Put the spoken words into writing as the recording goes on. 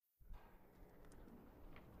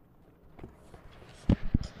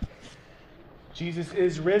Jesus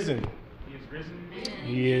is risen. He is risen indeed.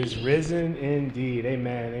 He is risen indeed.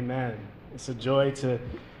 Amen. Amen. It's a joy to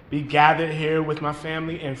be gathered here with my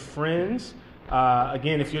family and friends.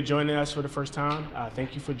 Again, if you're joining us for the first time,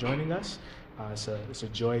 thank you for joining us. It's a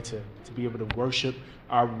joy to be able to worship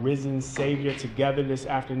our risen Savior together this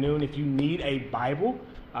afternoon. If you need a Bible,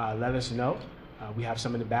 let us know. We have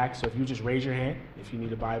some in the back, so if you just raise your hand, if you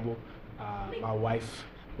need a Bible, my wife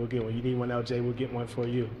will get one. You need one, LJ, we'll get one for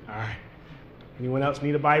you. All right. Anyone else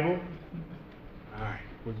need a Bible? All right,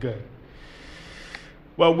 we're good.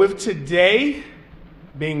 Well, with today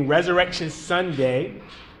being Resurrection Sunday,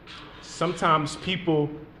 sometimes people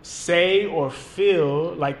say or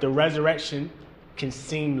feel like the resurrection can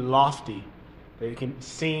seem lofty. It can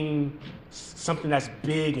seem something that's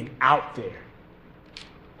big and out there,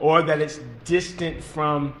 or that it's distant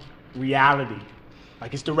from reality.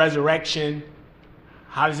 Like, it's the resurrection.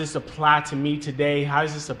 How does this apply to me today? How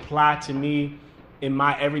does this apply to me in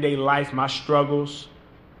my everyday life, my struggles?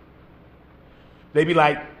 They be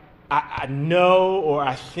like, I know, or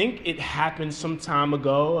I think it happened some time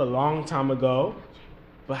ago, a long time ago,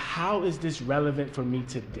 but how is this relevant for me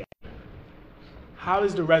today? How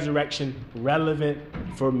is the resurrection relevant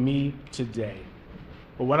for me today?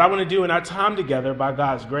 Well, what I want to do in our time together, by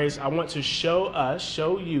God's grace, I want to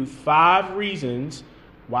show you 5 reasons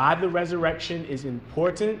why the resurrection is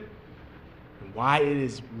important and why it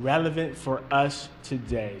is relevant for us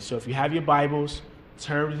today. So if you have your Bibles,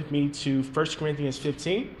 turn with me to 1 Corinthians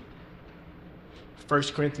 15. 1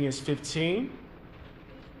 Corinthians 15.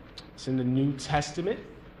 It's in the New Testament.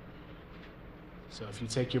 So if you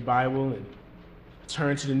take your Bible and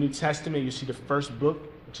turn to the New Testament, you see the first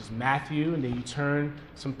book, which is Matthew, and then you turn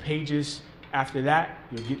some pages after that,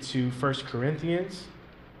 you'll get to 1 Corinthians.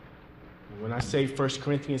 And when I say 1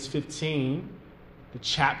 Corinthians 15, the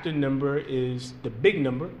chapter number is the big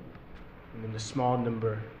number, and then the small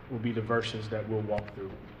number will be the verses that we'll walk through.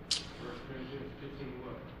 1 Corinthians 15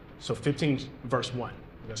 what? So 15, verse 1. We're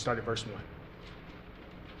going to start at verse 1.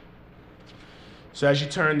 So as you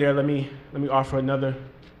turn there, let me offer another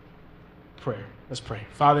prayer. Let's pray.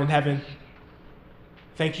 Father in heaven,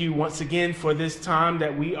 thank you once again for this time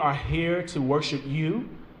that we are here to worship you.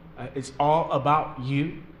 It's all about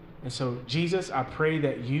you. And so, Jesus, I pray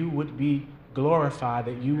that you would be glorified,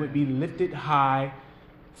 that you would be lifted high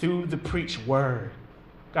through the preached word.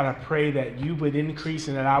 God, I pray that you would increase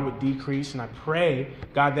and that I would decrease. And I pray,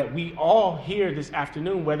 God, that we all here this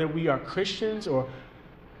afternoon, whether we are Christians or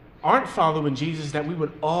aren't following Jesus, that we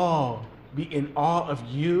would all be in awe of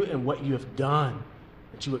you and what you have done,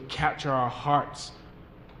 that you would capture our hearts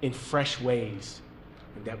in fresh ways,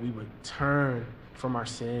 and that we would turn from our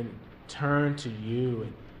sin, turn to you,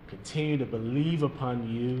 and continue to believe upon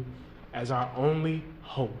you as our only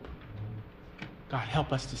hope. God,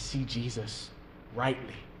 help us to see Jesus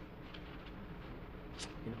rightly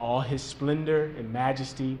in all his splendor and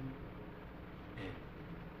majesty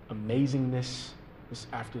and amazingness this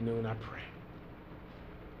afternoon, I pray.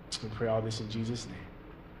 We pray all this in Jesus'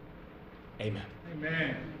 name. Amen.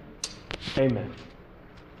 Amen. Amen.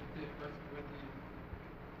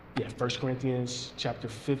 Yeah, 1 Corinthians chapter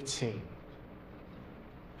 15.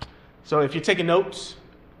 So if you're taking notes,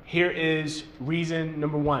 here is reason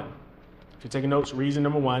number 1. If you're taking notes, reason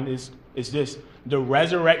number 1 is this. The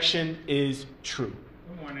resurrection is true.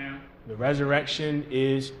 Come on now. The resurrection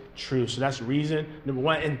is true. So that's reason number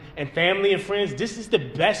 1. And family and friends, this is the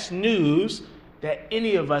best news that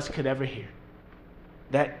any of us could ever hear.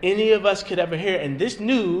 That any of us could ever hear. And this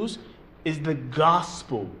news is the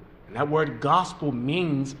gospel. And that word gospel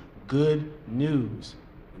means good news.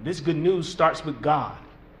 And this good news starts with God.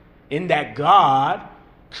 In that God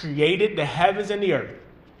created the heavens and the earth.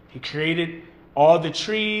 He created all the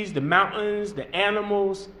trees, the mountains, the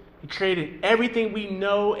animals. He created everything we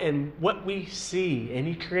know and what we see. And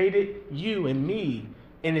he created you and me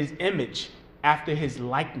in his image after his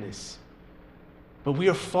likeness. But we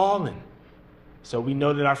are fallen. So we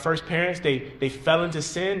know that our first parents, they fell into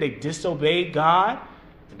sin. They disobeyed God.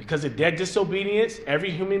 And because of their disobedience,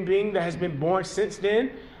 every human being that has been born since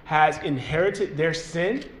then has inherited their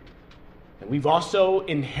sin. And we've also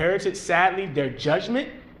inherited, sadly, their judgment.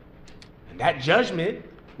 And that judgment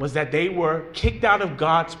was that they were kicked out of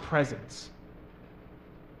God's presence.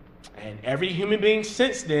 And every human being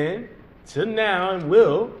since then, till now and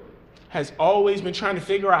will, has always been trying to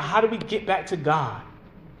figure out, how do we get back to God?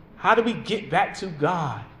 How do we get back to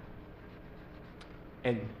God?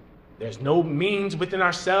 And there's no means within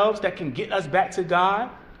ourselves that can get us back to God.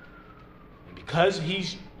 And because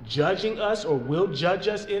he's judging us, or will judge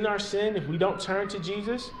us in our sin if we don't turn to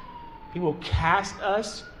Jesus, he will cast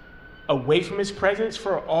us away from his presence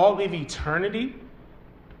for all of eternity,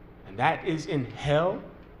 and that is in hell,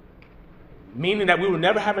 meaning that we will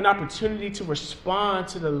never have an opportunity to respond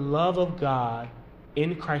to the love of God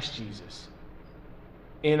in Christ Jesus,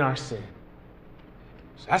 in our sin.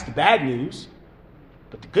 So that's the bad news.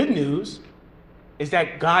 But the good news is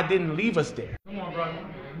that God didn't leave us there. Come on, brother.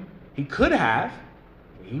 He could have.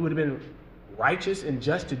 He would have been righteous and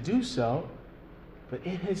just to do so. But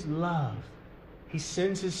in his love, he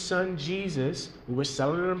sends his son Jesus, who we're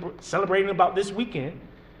celebrating about this weekend.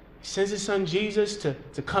 He sends his son Jesus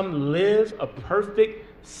to come live a perfect,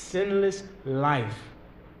 sinless life.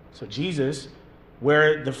 So Jesus,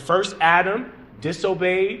 where the first Adam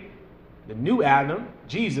disobeyed, the new Adam,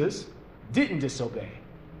 Jesus, didn't disobey.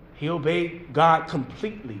 He obeyed God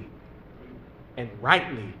completely and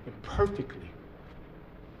rightly and perfectly.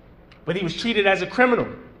 But he was treated as a criminal.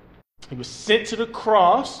 He was sent to the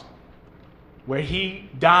cross where he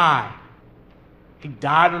died. He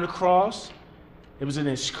died on the cross. It was an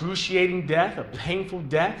excruciating death, a painful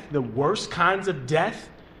death, the worst kinds of death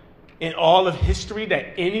in all of history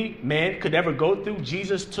that any man could ever go through.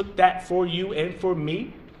 Jesus took that for you and for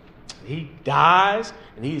me. He dies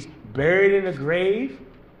and he's buried in a grave.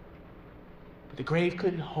 But the grave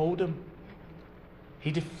couldn't hold him.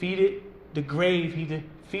 He defeated the grave. He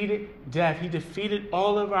defeated death. He defeated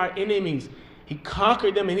all of our enemies. He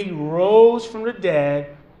conquered them and he rose from the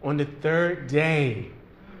dead on the third day,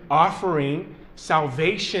 offering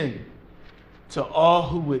salvation to all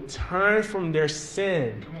who would turn from their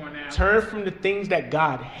sin, turn from the things that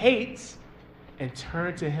God hates, and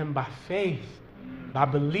turn to him by faith, by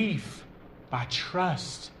belief, by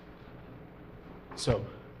trust. So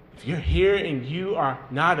if you're here and you are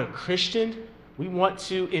not a Christian, we want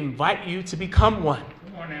to invite you to become one.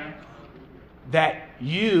 Come on now. That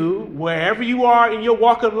you, wherever you are in your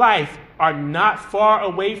walk of life, are not far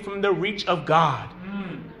away from the reach of God.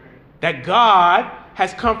 That God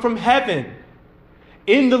has come from heaven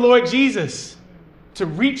in the Lord Jesus to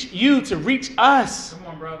reach you, to reach us. Come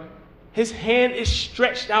on, brother. His hand is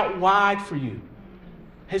stretched out wide for you.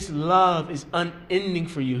 His love is unending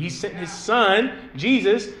for you. He sent his son,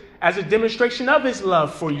 Jesus, as a demonstration of his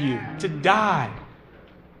love for you to die.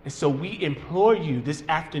 And so we implore you this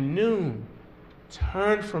afternoon,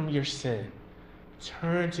 turn from your sin.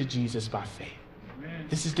 Turn to Jesus by faith. Amen.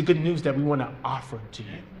 This is the good news that we want to offer to you.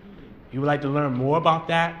 If you would like to learn more about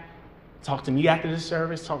that, talk to me after the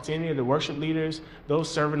service, talk to any of the worship leaders,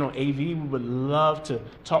 those serving on AV. We would love to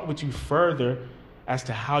talk with you further as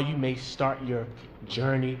to how you may start your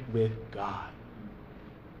journey with God.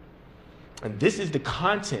 And this is the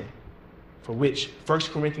content for which 1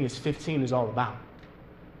 Corinthians 15 is all about.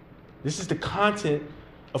 This is the content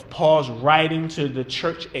of Paul's writing to the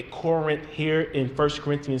church at Corinth here in 1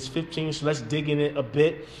 Corinthians 15. So let's dig in it a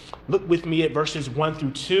bit. Look with me at verses 1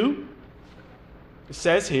 through 2. It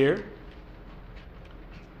says here,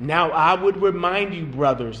 "Now I would remind you,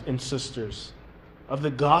 brothers and sisters, of the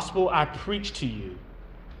gospel I preached to you,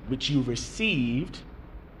 which you received,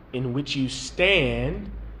 in which you stand,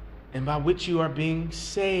 and by which you are being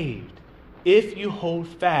saved, if you hold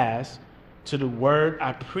fast to the word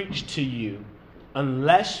I preached to you,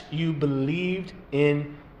 unless you believed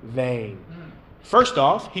in vain." First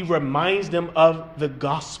off, he reminds them of the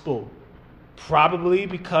gospel, probably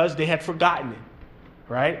because they had forgotten it,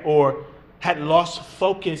 right? Or had lost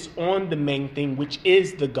focus on the main thing, which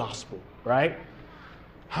is the gospel, right?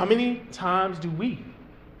 How many times do we,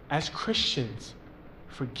 as Christians,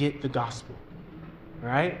 forget the gospel,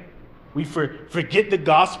 right? We forget the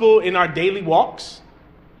gospel in our daily walks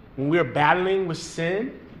when we're battling with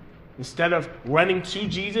sin. Instead of running to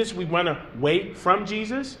Jesus, we run away from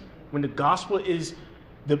Jesus. When the gospel is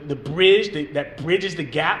the bridge that bridges the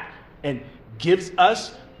gap and gives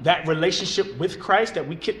us that relationship with Christ that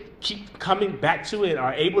we keep coming back to and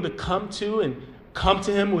are able to come to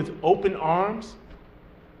him with open arms.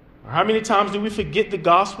 Or how many times do we forget the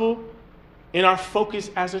gospel in our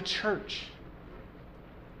focus as a church?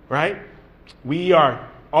 Right? We are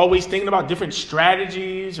always thinking about different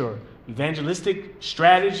strategies or evangelistic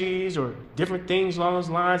strategies or different things along those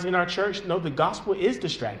lines in our church. No, the gospel is the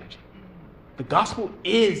strategy. The gospel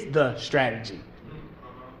is the strategy.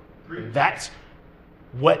 That's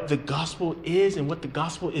what the gospel is and what the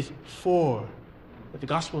gospel is for. That the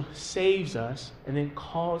gospel saves us and then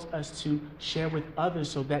calls us to share with others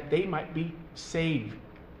so that they might be saved.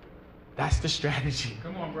 That's the strategy.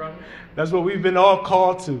 Come on, brother. That's what we've been all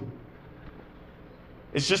called to.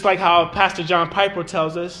 It's just like how Pastor John Piper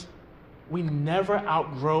tells us, we never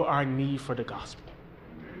outgrow our need for the gospel.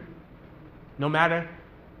 No matter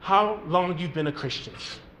how long you've been a Christian.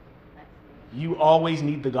 you always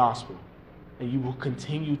need the gospel, and you will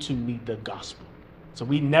continue to need the gospel. So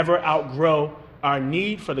we never outgrow our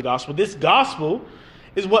need for the gospel. This gospel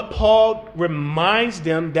is what Paul reminds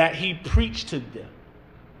them that he preached to them.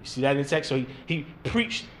 You see that in the text? So he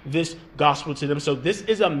preached this gospel to them. So this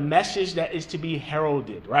is a message that is to be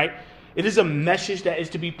heralded, right? It is a message that is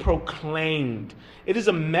to be proclaimed. It is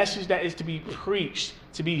a message that is to be preached,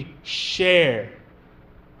 to be shared,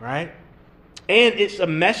 right? And it's a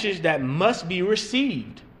message that must be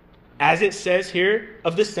received, as it says here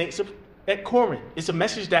of the saints at Corinth. It's a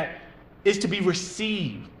message that is to be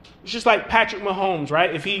received. It's just like Patrick Mahomes,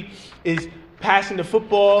 right? If he is passing the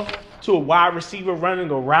football to a wide receiver running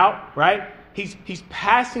a route, right? He's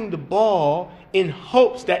passing the ball in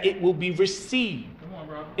hopes that it will be received,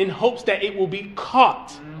 in hopes that it will be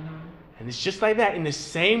caught. And it's just like that. In the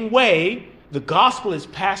same way, the gospel is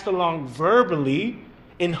passed along verbally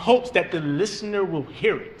in hopes that the listener will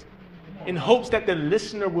hear it, in hopes that the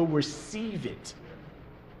listener will receive it,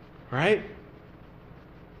 right?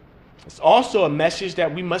 It's also a message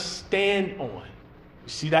that we must stand on. You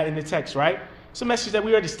see that in the text, right? It's a message that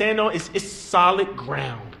we are to stand on. It's solid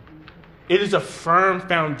ground. It is a firm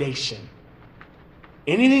foundation.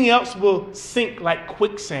 Anything else will sink like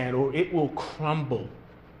quicksand, or it will crumble,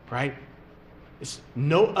 right? It's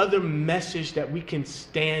no other message that we can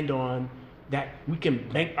stand on, that we can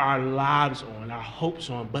bank our lives on, our hopes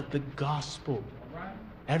on, but the gospel.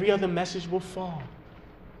 Every other message will fall.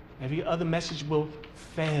 Every other message will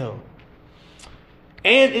fail.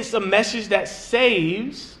 And it's a message that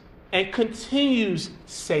saves and continues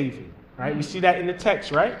saving, right? We see that in the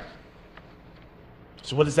text, right?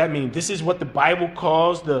 So what does that mean? This is what the Bible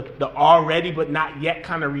calls the already but not yet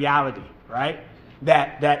kind of reality, right?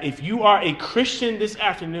 That if you are a Christian this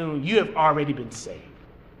afternoon, you have already been saved.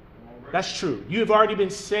 That's true. You have already been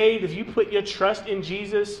saved. If you put your trust in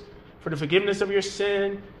Jesus for the forgiveness of your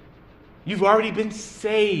sin, you've already been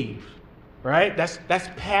saved, right? That's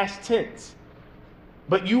past tense.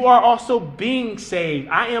 But you are also being saved.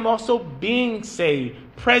 I am also being saved,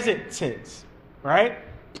 present tense, right?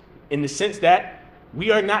 In the sense that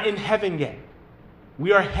we are not in heaven yet.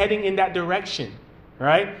 We are heading in that direction,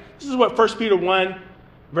 right? This is what 1 Peter 1,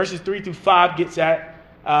 verses 3 through 5 gets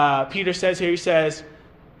at. Peter says here, he says,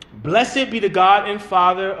 "Blessed be the God and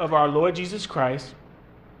Father of our Lord Jesus Christ.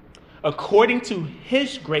 According to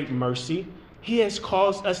his great mercy, he has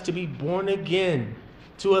caused us to be born again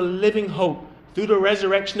to a living hope through the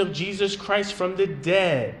resurrection of Jesus Christ from the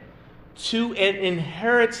dead, to an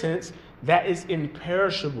inheritance that is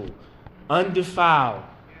imperishable, undefiled,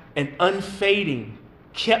 and unfading,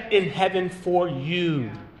 kept in heaven for you,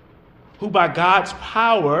 who by God's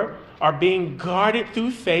power are being guarded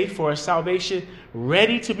through faith for a salvation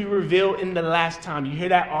ready to be revealed in the last time." You hear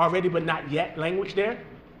that already but not yet language there?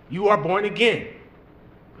 You are born again.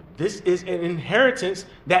 This is an inheritance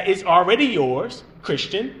that is already yours,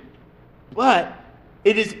 Christian, but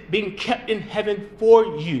it is being kept in heaven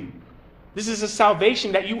for you. This is a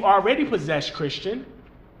salvation that you already possess, Christian,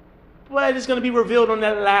 but it's going to be revealed on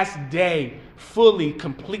that last day, fully,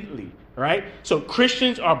 completely, right? So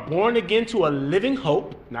Christians are born again to a living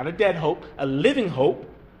hope, not a dead hope, a living hope,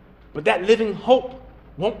 but that living hope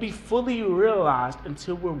won't be fully realized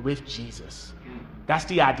until we're with Jesus. That's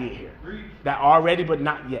the idea here. That already but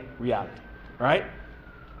not yet reality, right?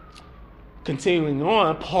 Continuing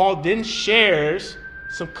on, Paul then shares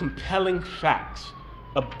some compelling facts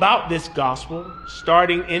about this gospel,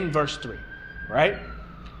 starting in verse 3, right?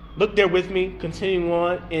 Look there with me, continuing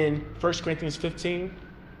on in 1 Corinthians 15.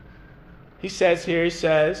 He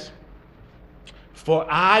says, "For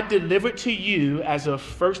I delivered to you as of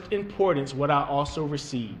first importance what I also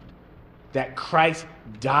received, that Christ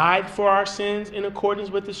died for our sins in accordance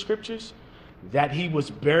with the Scriptures, that he was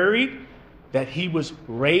buried, that he was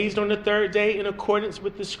raised on the third day in accordance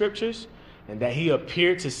with the Scriptures, and that he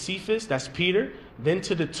appeared to Cephas," that's Peter, "then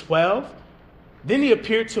to the 12. Then he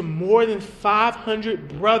appeared to more than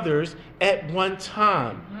 500 brothers at one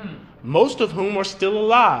time, most of whom are still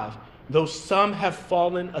alive, though some have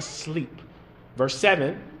fallen asleep." Verse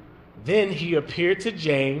 7, "Then he appeared to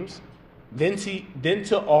James, then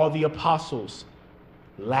to all the apostles.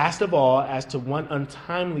 Last of all, as to one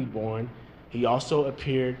untimely born, he also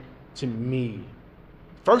appeared to me."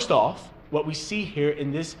 First off, what we see here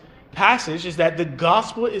in this passage is that the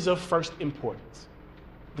gospel is of first importance.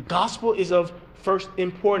 The gospel is of first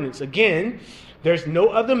importance. Again, there's no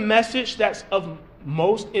other message that's of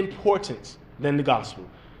most importance than the gospel.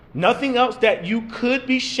 Nothing else that you could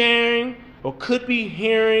be sharing or could be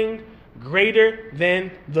hearing greater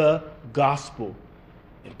than the gospel.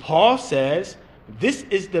 And Paul says this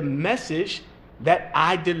is the message that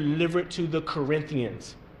I delivered to the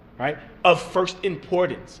Corinthians, right, of first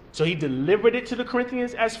importance. So he delivered it to the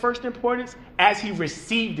Corinthians as first importance, as he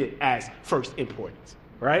received it as first importance,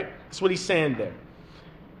 right? That's what he's saying there.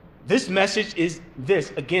 This message is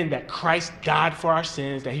this, again, that Christ died for our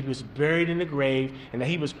sins, that he was buried in the grave, and that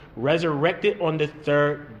he was resurrected on the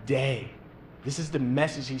third day. This is the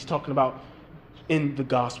message he's talking about in the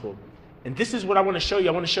gospel. And this is what I want to show you.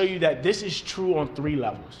 I want to show you that this is true on 3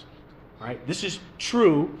 levels, right? This is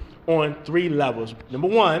true on 3 levels. Number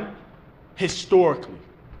one, historically.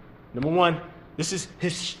 Number one, this is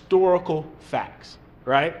historical facts,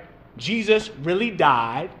 right? Jesus really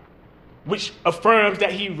died, which affirms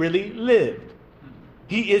that he really lived.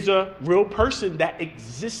 He is a real person that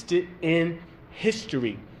existed in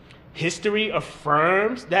history. History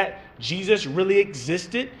affirms that Jesus really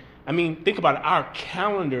existed. I mean, think about it. Our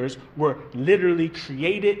calendars were literally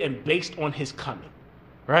created and based on his coming,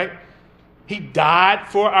 right? He died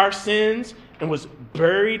for our sins and was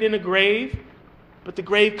buried in a grave, but the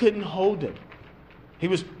grave couldn't hold him. He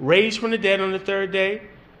was raised from the dead on the third day.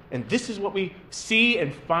 And this is what we see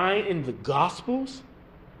and find in the Gospels.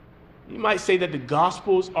 You might say that the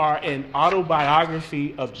Gospels are an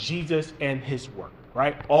autobiography of Jesus and his work,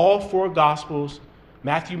 right? All 4 Gospels,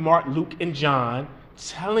 Matthew, Mark, Luke, and John,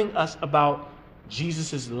 telling us about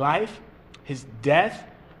Jesus' life, his death,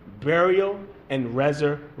 burial, and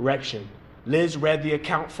resurrection. Liz read the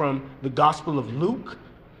account from the Gospel of Luke.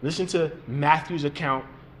 Listen to Matthew's account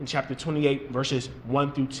in chapter 28, verses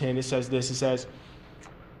 1 through 10. It says this, it says,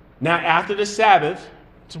 "Now after the Sabbath,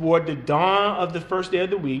 toward the dawn of the first day of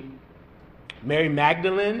the week, Mary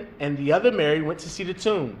Magdalene and the other Mary went to see the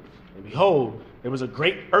tomb. And behold, there was a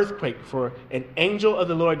great earthquake, for an angel of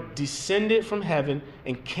the Lord descended from heaven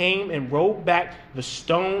and came and rolled back the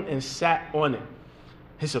stone and sat on it.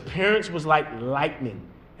 His appearance was like lightning,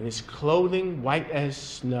 and his clothing white as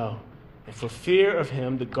snow. And for fear of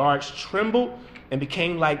him, the guards trembled and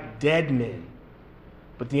became like dead men.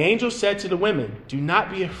 But the angel said to the women, 'Do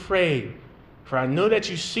not be afraid, for I know that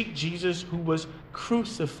you seek Jesus who was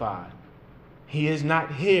crucified. He is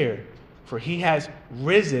not here, for he has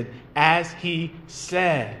risen as he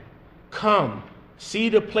said. Come, see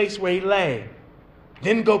the place where he lay.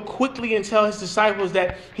 Then go quickly and tell his disciples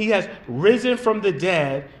that he has risen from the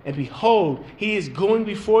dead, and behold, he is going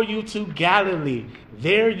before you to Galilee.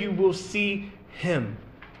 There you will see him.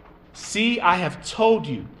 See, I have told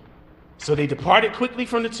you.' So they departed quickly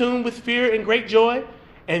from the tomb with fear and great joy,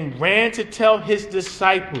 and ran to tell his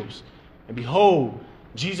disciples. And behold,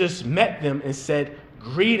 Jesus met them and said,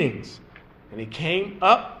 'Greetings.' And he came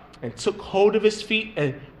up and took hold of his feet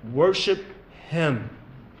and worshiped him.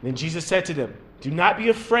 Then Jesus said to them, 'Do not be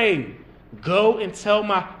afraid. Go and tell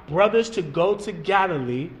my brothers to go to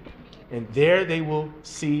Galilee, and there they will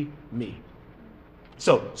see me.'"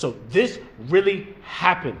 So this really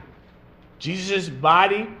happened. Jesus'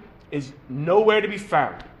 body is nowhere to be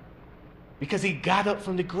found because he got up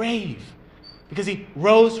from the grave, because he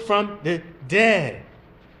rose from the dead.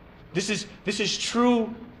 This is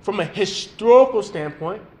true from a historical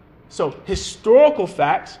standpoint. So historical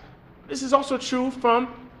facts. This is also true from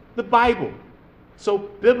the Bible. So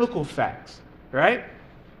biblical facts, right?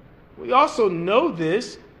 We also know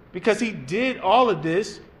this because he did all of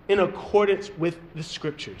this in accordance with the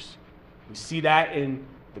scriptures. We see that in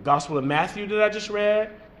the Gospel of Matthew that I just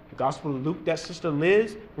read, the Gospel of Luke that Sister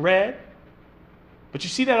Liz read. But you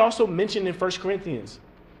see that also mentioned in 1 Corinthians.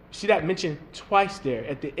 You see that mentioned twice there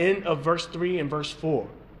at the end of verse 3 and verse 4,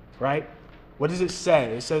 right? What does it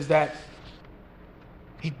say? It says that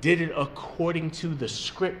he did it according to the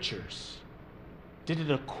scriptures. Did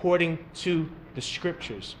it according to the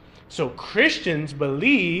scriptures. So Christians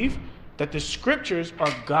believe that the scriptures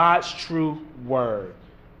are God's true word,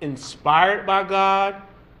 inspired by God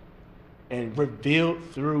and revealed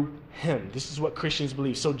through him. This is what Christians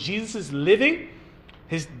believe. So Jesus' living,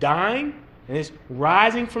 his dying, and his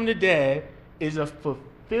rising from the dead is a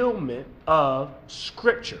fulfillment of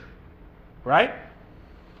Scripture, right?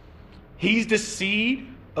 He's the seed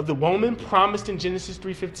of the woman promised in Genesis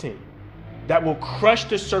 3:15 that will crush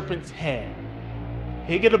the serpent's head.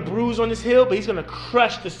 He'll get a bruise on his heel, but he's going to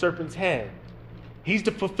crush the serpent's head. He's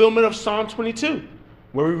the fulfillment of Psalm 22,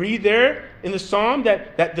 where we read there in the Psalm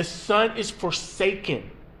that the Son is forsaken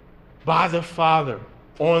by the Father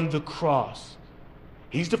on the cross.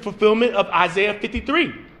 He's the fulfillment of Isaiah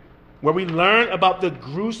 53, where we learn about the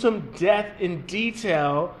gruesome death in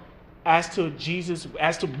detail as to Jesus,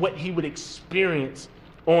 as to what he would experience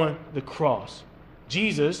on the cross.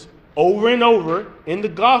 Jesus, over and over in the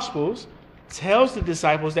Gospels, tells the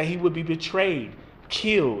disciples that he would be betrayed,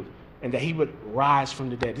 killed, and that he would rise from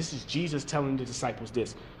the dead. This is Jesus telling the disciples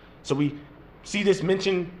this. So we see this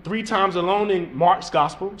mentioned 3 times alone in Mark's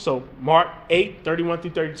gospel. So Mark 8, 31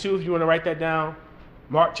 through 32, if you want to write that down.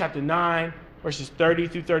 Mark chapter 9, verses 30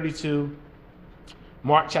 through 32.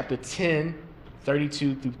 Mark chapter 10,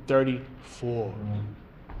 32 through 34.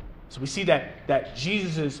 So we see that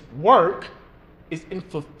Jesus' work is in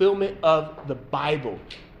fulfillment of the Bible.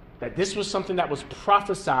 That this was something that was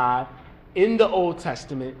prophesied in the Old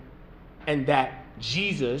Testament and that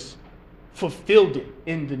Jesus fulfilled it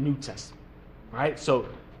in the New Testament. Right? So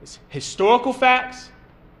it's historical facts,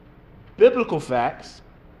 biblical facts,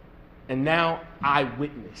 and now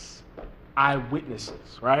eyewitnesses,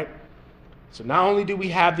 right? So not only do we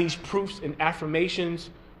have these proofs and affirmations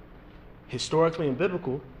historically and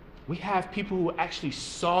biblical, we have people who actually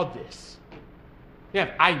saw this. We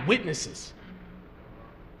have eyewitnesses.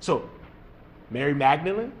 So Mary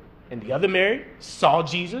Magdalene and the other Mary saw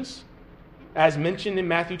Jesus, as mentioned in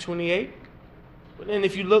Matthew 28. But then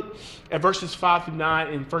if you look at verses 5 through 9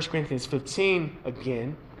 in 1 Corinthians 15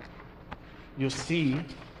 again, you'll see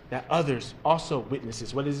that others also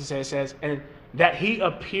witnesses. What does it say? It says, and that he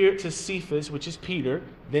appeared to Cephas, which is Peter,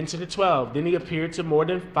 then to the 12. Then he appeared to more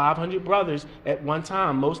than 500 brothers at one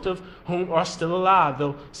time, most of whom are still alive,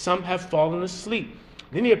 though some have fallen asleep.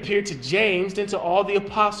 Then he appeared to James, then to all the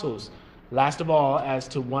apostles. Last of all, as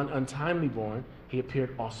to one untimely born, he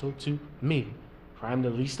appeared also to me. For I am the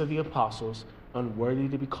least of the apostles, unworthy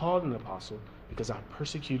to be called an apostle, because I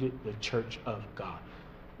persecuted the church of God.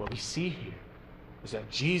 What we see here is that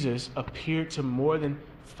Jesus appeared to more than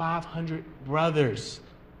 500 brothers,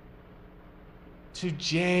 to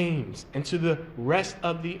James, and to the rest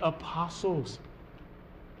of the apostles,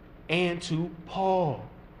 and to Paul.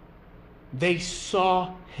 They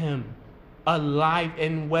saw him alive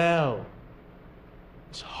and well.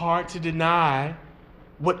 It's hard to deny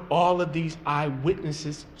what all of these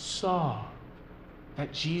eyewitnesses saw,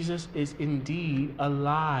 that Jesus is indeed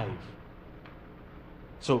alive.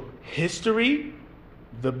 So history,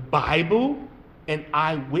 the Bible, and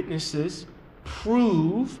eyewitnesses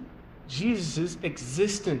prove Jesus'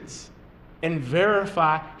 existence and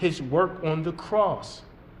verify his work on the cross.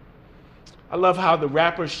 I love how the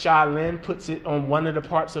rapper Shy Lynn puts it on one of the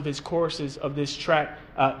parts of his choruses of this track,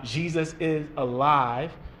 Jesus is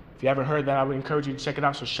Alive. If you haven't heard that, I would encourage you to check it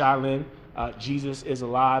out. So Shy Lynn, Jesus is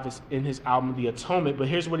Alive, is in his album, The Atonement. But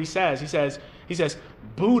here's what he says. He says,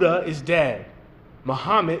 Buddha is dead.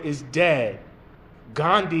 Muhammad is dead.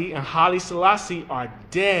 Gandhi and Haile Selassie are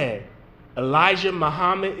dead. Elijah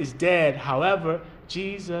Muhammad is dead. However,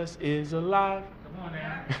 Jesus is alive. Come on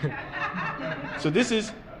now. So this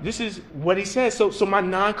is what he says. So my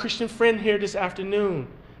non-Christian friend here this afternoon,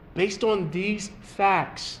 based on these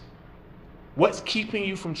facts, what's keeping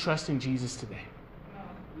you from trusting Jesus today?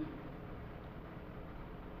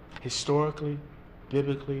 Historically,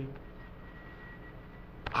 biblically,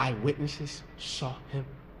 eyewitnesses saw him.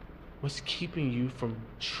 What's keeping you from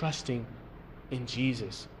trusting in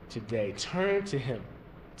Jesus today? Turn to him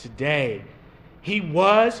today. He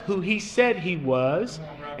was who he said he was,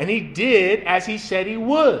 and he did as he said he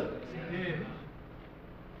would.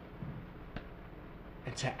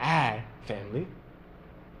 And to add, family,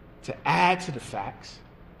 to add to the facts,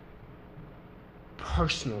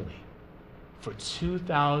 personally, for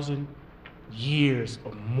 2,000 years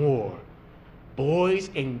or more, boys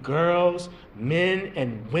and girls, men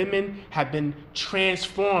and women have been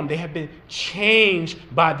transformed. They have been changed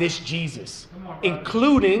by this Jesus,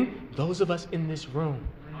 including those of us in this room.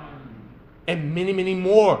 And many, many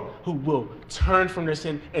more who will turn from their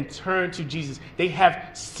sin and turn to Jesus. They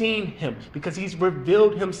have seen him because he's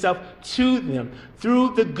revealed himself to them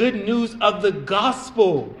through the good news of the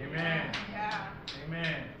gospel. Amen. Yeah.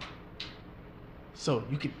 Amen. So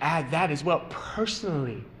you can add that as well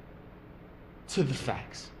personally to the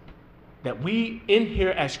facts. That we in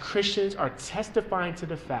here as Christians are testifying to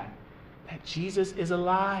the fact that Jesus is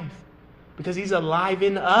alive. Because he's alive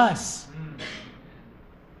in us.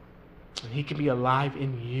 And he can be alive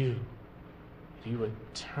in you. If you would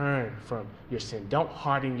turn from your sin. Don't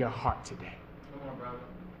harden your heart today. Come on, brother.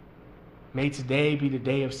 May today be the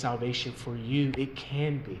day of salvation for you. It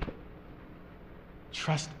can be.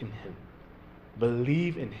 Trust in him.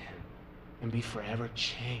 Believe in him. And be forever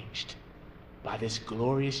changed by this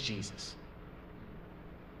glorious Jesus.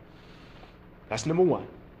 That's number one.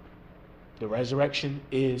 The resurrection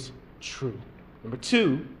is true. Number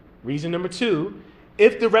two, reason number two,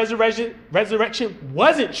 if the resurrection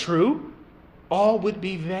wasn't true, all would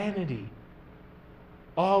be vanity.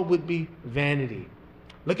 All would be vanity.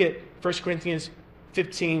 Look at 1 Corinthians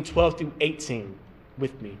 15, 12 through 18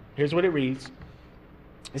 with me. Here's what it reads.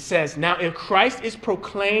 It says, now if Christ is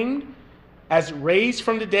proclaimed as raised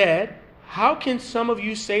from the dead, how can some of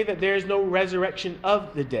you say that there is no resurrection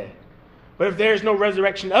of the dead? But if there is no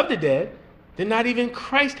resurrection of the dead, then not even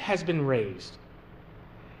Christ has been raised.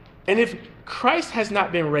 And if Christ has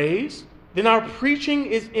not been raised, then our preaching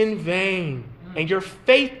is in vain, and your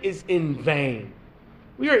faith is in vain.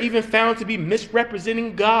 We are even found to be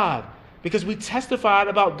misrepresenting God, because we testified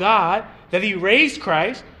about God that he raised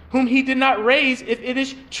Christ, whom he did not raise, if it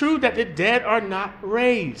is true that the dead are not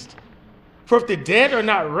raised. For if the dead are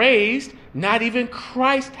not raised, not even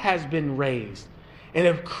Christ has been raised. And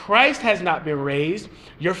if Christ has not been raised,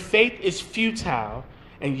 your faith is futile,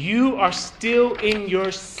 and you are still in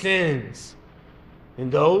your sins.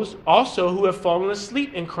 And those also who have fallen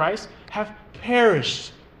asleep in Christ have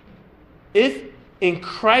perished. If in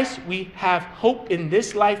Christ we have hope in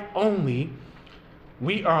this life only,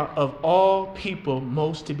 we are of all people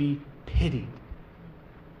most to be pitied.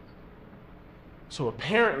 So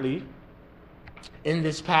apparently, in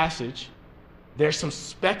this passage, there's some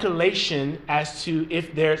speculation as to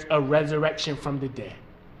if there's a resurrection from the dead.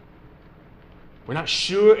 We're not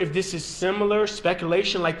sure if this is similar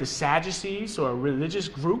speculation like the Sadducees, or a religious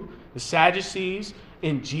group, the Sadducees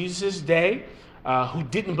in Jesus' day, who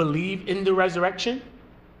didn't believe in the resurrection.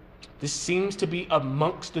 This seems to be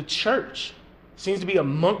amongst the church, seems to be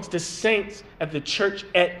amongst the saints at the church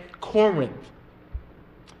at Corinth.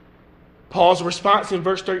 Paul's response in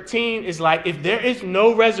verse 13 is like, if there is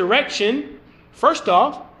no resurrection, first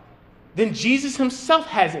off, then Jesus himself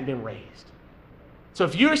hasn't been raised. So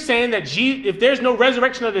if you're saying that if there's no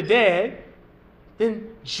resurrection of the dead, then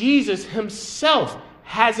Jesus himself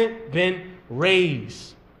hasn't been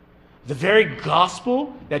raised. The very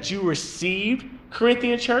gospel that you received,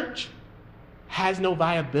 Corinthian church, has no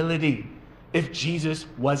viability if Jesus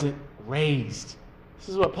wasn't raised. This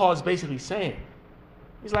is what Paul is basically saying.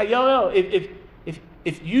 He's like,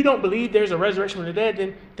 if you don't believe there's a resurrection from the dead,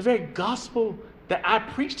 then the very gospel that I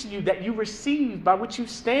preach to you, that you receive, by which you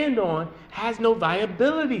stand on, has no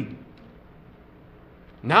viability.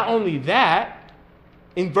 Not only that,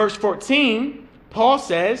 in verse 14, Paul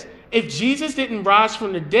says, if Jesus didn't rise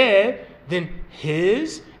from the dead, then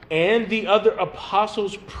his and the other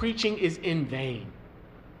apostles' preaching is in vain.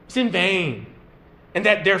 It's in vain. And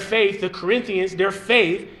that their faith, the Corinthians, their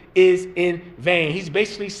faith is in vain. He's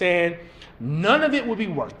basically saying none of it will be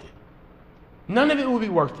worth it. None of it will be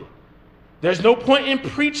worth it. There's no point in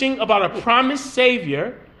preaching about a promised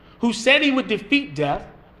Savior who said he would defeat death,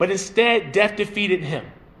 but instead death defeated him.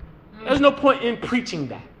 There's no point in preaching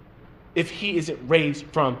that if he isn't raised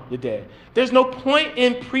from the dead. There's no point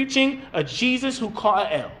in preaching a Jesus who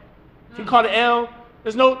caught an L. If he caught an L,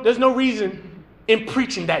 there's no reason in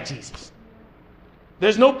preaching that Jesus.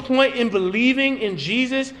 There's no point in believing in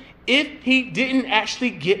Jesus if he didn't actually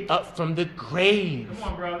get up from the grave.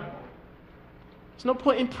 Come on, brother. There's no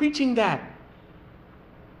point in preaching that.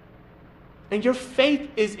 And your faith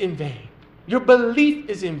is in vain. Your belief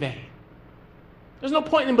is in vain. There's no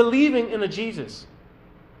point in believing in a Jesus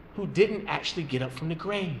who didn't actually get up from the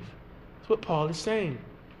grave. That's what Paul is saying.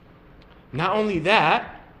 Not only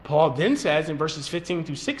that, Paul then says in verses 15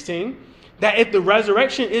 through 16 that if the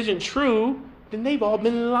resurrection isn't true, then they've all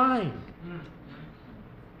been lying.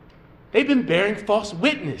 They've been bearing false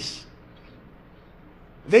witness.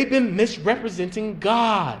 They've been misrepresenting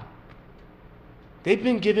God. They've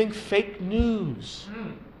been giving fake news.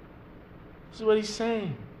 This is what he's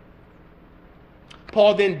saying.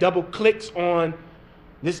 Paul then double clicks on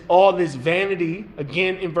all this vanity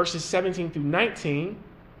again in verses 17 through 19.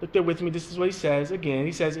 Look there with me. This is what he says again.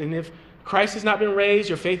 He says, and if Christ has not been raised,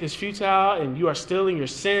 your faith is futile, and you are still in your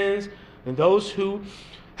sins. And those who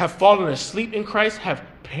have fallen asleep in Christ have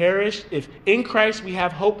perished. If in Christ we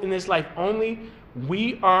have hope in this life only,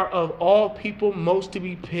 we are of all people most to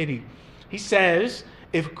be pitied. He says,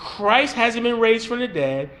 if Christ hasn't been raised from the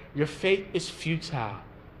dead, your faith is futile.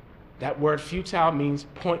 That word futile means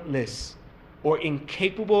pointless or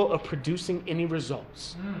incapable of producing any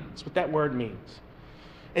results. That's what that word means.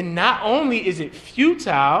 And not only is it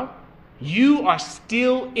futile, you are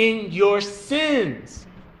still in your sins.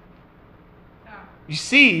 You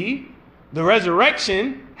see, the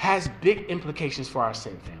resurrection has big implications for our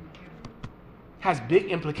sin family. Has big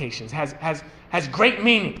implications, has great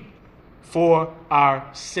meaning for our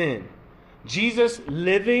sin. Jesus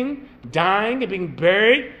living, dying, and being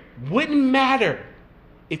buried wouldn't matter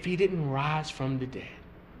if he didn't rise from the dead.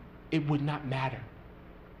 It would not matter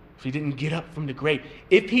if he didn't get up from the grave.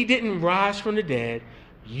 If he didn't rise from the dead,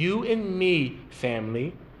 you and me,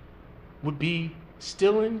 family, would be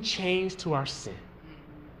still in chains to our sin.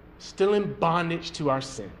 Still in bondage to our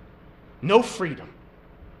sin. No freedom.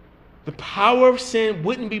 the power of sin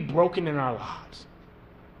wouldn't be broken in our lives.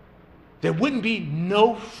 There wouldn't be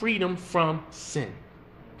no freedom from sin.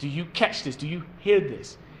 Do you catch this? Do you hear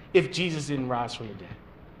this? If Jesus didn't rise from the dead.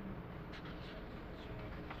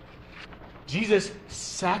 Jesus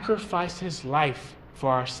sacrificed his life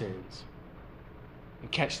for our sins.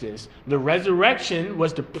 And catch this. The resurrection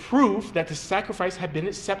was the proof that the sacrifice had been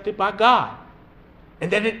accepted by God.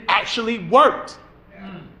 And that it actually worked.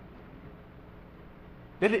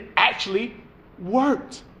 That it actually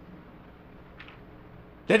worked.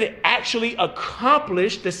 That it actually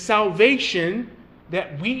accomplished the salvation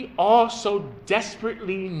that we all so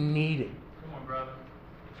desperately needed. Come on, brother.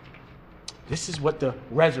 This is what the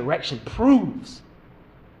resurrection proves.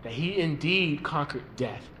 That he indeed conquered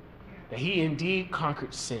death. That he indeed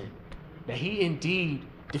conquered sin. That he indeed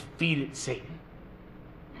defeated Satan.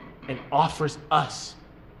 And offers us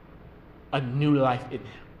a new life in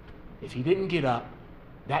him. If he didn't get up,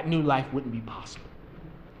 that new life wouldn't be possible.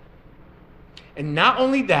 And not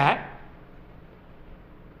only that,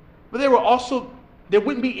 but there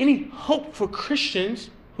wouldn't be any hope for Christians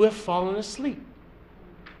who have fallen asleep.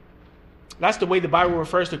 That's the way the Bible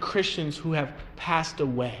refers to Christians who have passed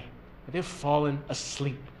away. They've fallen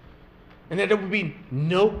asleep. And that there would be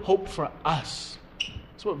no hope for us.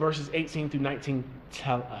 That's what verses 18 through 19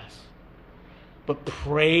 tell us. But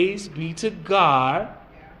praise be to God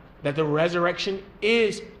that the resurrection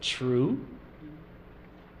is true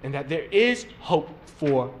and that there is hope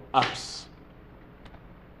for us.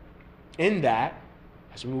 In that,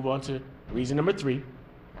 as we move on to reason number 3,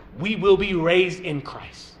 we will be raised in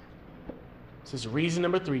Christ. This is reason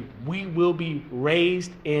number 3. We will be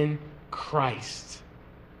raised in Christ.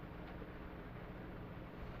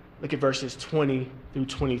 Look at verses 20 through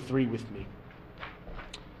 23 with me.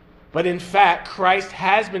 But in fact, Christ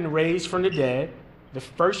has been raised from the dead, the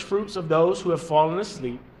first fruits of those who have fallen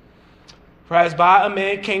asleep. For as by a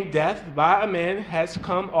man came death, by a man has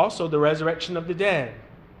come also the resurrection of the dead.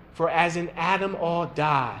 For as in Adam all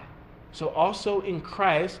die, so also in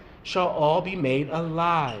Christ shall all be made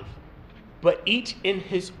alive. But each in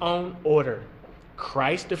his own order.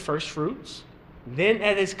 Christ the first fruits, then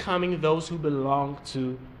at his coming those who belong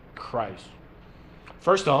to Christ.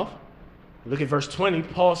 First off, look at verse 20.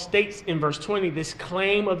 Paul states in verse 20 this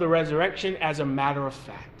claim of the resurrection as a matter of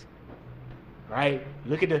fact. Right?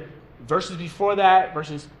 Look at the verses before that,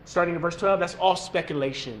 verses starting in verse 12, that's all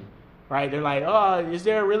speculation. Right? They're like, oh, is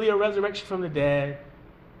there really a resurrection from the dead?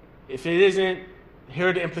 If it isn't, here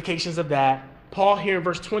are the implications of that. Paul here in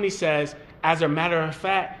verse 20 says, as a matter of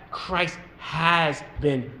fact, Christ has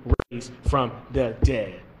been raised from the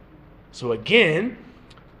dead. So again,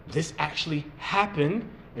 this actually happened,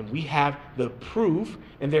 and we have the proof,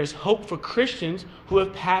 and there's hope for Christians who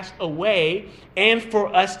have passed away and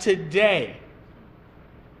for us today.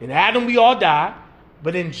 In Adam, we all die,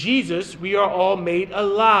 but in Jesus, we are all made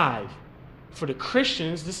alive. For the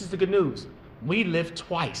Christians, this is the good news. We live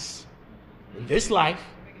twice, in this life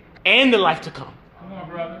and the life to come. Come on,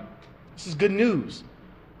 brother. This is good news.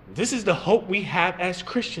 This is the hope we have as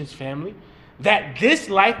Christians, family, that this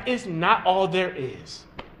life is not all there is.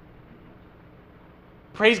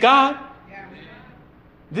 Praise God. Yeah.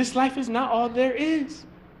 This life is not all there is.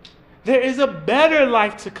 There is a better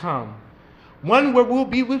life to come. One where we'll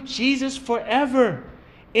be with Jesus forever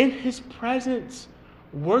in his presence,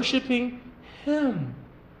 worshiping him.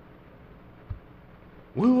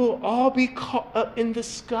 We will all be caught up in the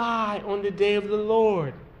sky on the day of the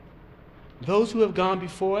Lord. Those who have gone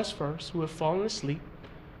before us first, who have fallen asleep,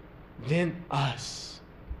 then us.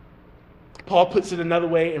 Paul puts it another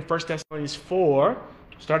way in 1 Thessalonians 4,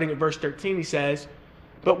 starting at verse 13, he says,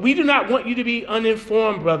 but we do not want you to be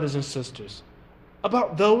uninformed, brothers and sisters,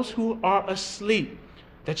 about those who are asleep,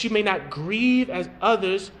 that you may not grieve as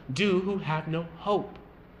others do who have no hope.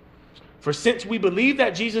 For since we believe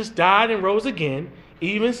that Jesus died and rose again,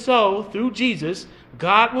 even so, through Jesus,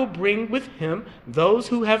 God will bring with him those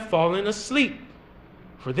who have fallen asleep.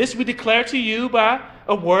 For this we declare to you by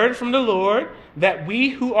a word from the Lord, that we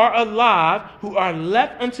who are alive, who are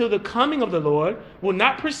left until the coming of the Lord, will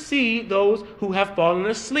not precede those who have fallen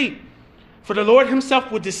asleep. For the Lord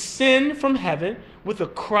himself will descend from heaven with a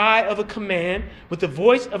cry of a command, with the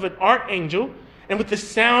voice of an archangel, and with the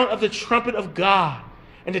sound of the trumpet of God.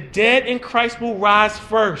 And the dead in Christ will rise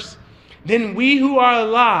first. Then we who are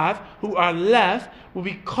alive, who are left, will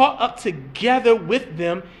be caught up together with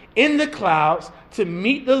them in the clouds to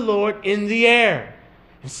meet the Lord in the air.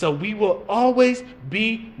 And so we will always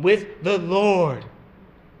be with the Lord.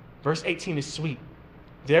 Verse 18 is sweet.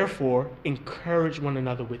 Therefore, encourage one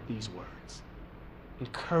another with these words.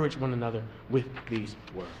 Encourage one another with these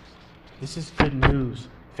words. This is good news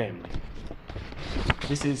family.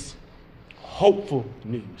 This is hopeful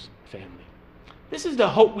news, family. This is the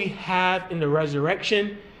hope we have in the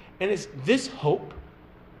resurrection, and it's this hope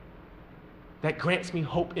that grants me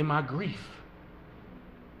hope in my grief.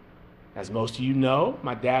 As most of you know,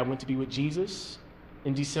 my dad went to be with Jesus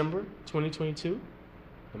in December 2022,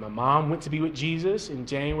 and my mom went to be with Jesus in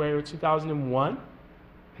January of 2001,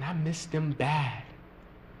 and I miss them bad.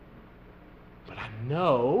 But I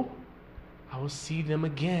know I will see them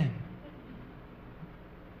again.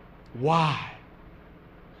 Why?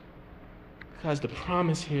 Because the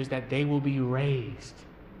promise here is that they will be raised.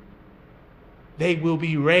 They will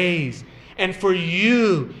be raised. And for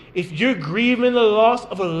you, if you're grieving the loss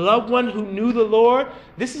of a loved one who knew the Lord,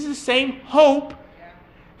 this is the same hope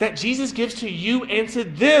that Jesus gives to you and to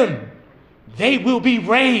them. They will be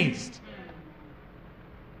raised.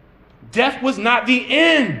 Death was not the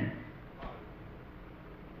end.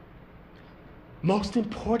 Most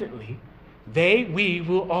importantly, we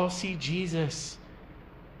will all see Jesus,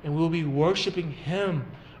 and we'll be worshiping him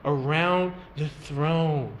around the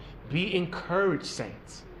throne. Be encouraged,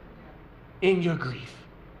 saints, in your grief.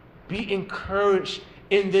 Be encouraged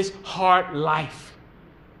in this hard life.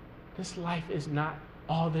 This life is not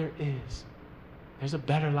all there is. There's a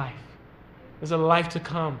better life. There's a life to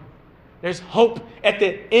come. There's hope at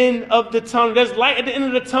the end of the tunnel. There's light at the end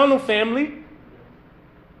of the tunnel, family.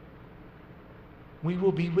 We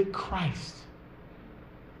will be with Christ.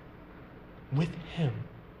 With him.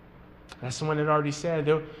 That's someone that already said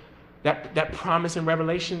that promise in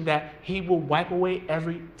Revelation that he will wipe away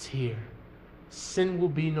every tear. Sin will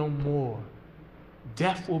be no more.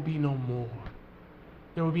 Death will be no more.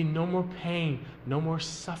 There will be no more pain, no more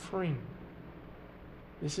suffering.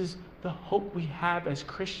 This is the hope we have as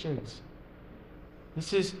Christians.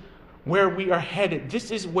 This is where we are headed.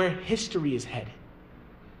 This is where history is headed.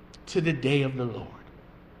 To the day of the Lord.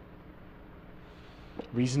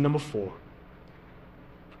 Reason number 4.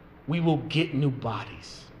 We will get new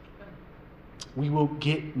bodies. We will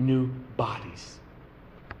get new bodies.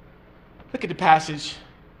 Look at the passage,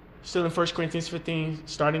 still in 1 Corinthians 15,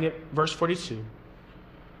 starting at verse 42.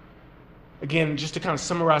 Again, just to kind of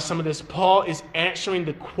summarize some of this, Paul is answering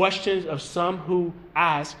the questions of some who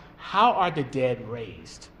ask, how are the dead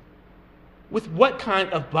raised? With what kind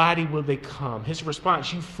of body will they come? His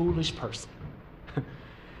response, you foolish person.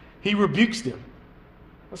 He rebukes them.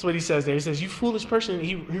 That's what he says there. He says, you foolish person.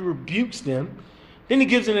 He rebukes them. Then he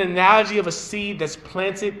gives an analogy of a seed that's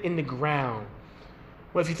planted in the ground.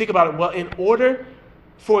 Well, if you think about it, in order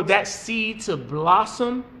for that seed to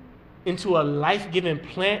blossom into a life-giving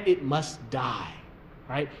plant, it must die,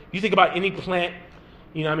 right? You think about any plant,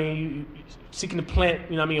 you seeking to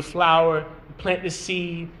plant, a flower, you plant the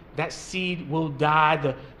seed, that seed will die.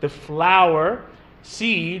 The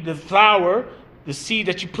seed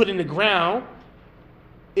that you put in the ground,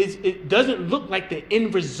 it doesn't look like the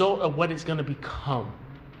end result of what it's going to become.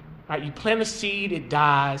 Right? You plant a seed, it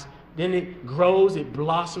dies, then it grows, it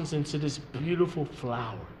blossoms into this beautiful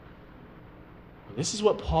flower. This is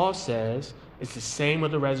what Paul says is the same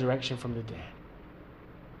with the resurrection from the dead.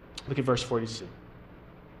 Look at verse 42.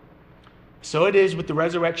 So it is with the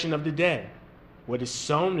resurrection of the dead. What is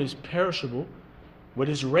sown is perishable. What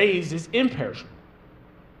is raised is imperishable.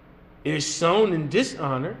 It is sown in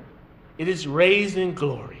dishonor. It is raised in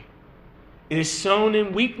glory. It is sown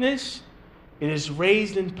in weakness. It is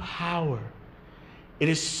raised in power. It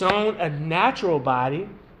is sown a natural body.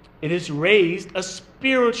 It is raised a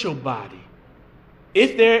spiritual body.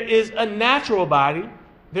 If there is a natural body,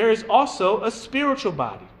 there is also a spiritual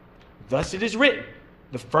body. Thus it is written,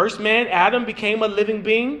 the first man, Adam, became a living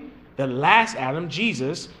being. The last Adam,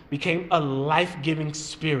 Jesus, became a life-giving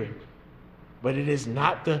spirit. But it is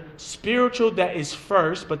not the spiritual that is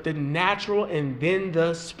first, but the natural and then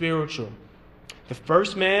the spiritual. The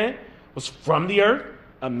first man was from the earth,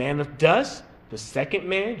 a man of dust. The second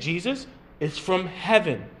man, Jesus, is from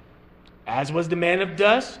heaven. As was the man of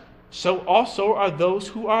dust, so also are those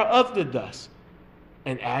who are of the dust.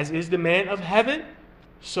 And as is the man of heaven,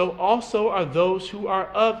 so also are those who are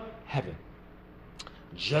of heaven.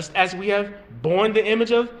 Just as we have borne the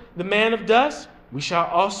image of the man of dust, we shall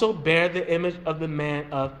also bear the image of the man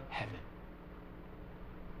of heaven.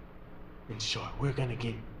 In short, we're going to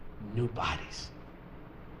get new bodies.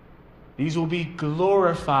 These will be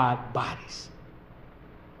glorified bodies.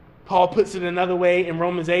 Paul puts it another way in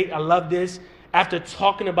Romans 8. I love this. After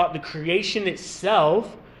talking about the creation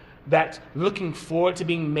itself that's looking forward to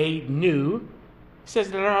being made new, he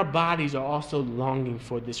says that our bodies are also longing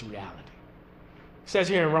for this reality. He says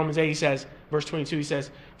here in Romans 8, he says, verse 22, he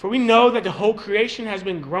says, for we know that the whole creation has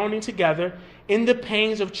been groaning together in the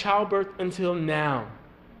pains of childbirth until now.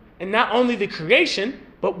 And not only the creation,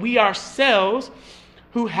 but we ourselves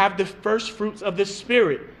who have the first fruits of the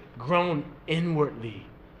Spirit grown inwardly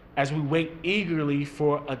as we wait eagerly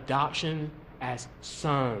for adoption as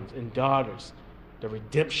sons and daughters, the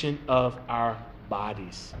redemption of our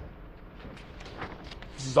bodies.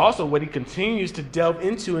 This is also what he continues to delve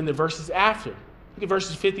into in the verses after. Look at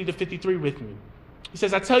verses 50 to 53 with me. He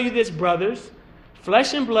says, I tell you this, brothers,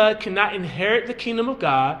 flesh and blood cannot inherit the kingdom of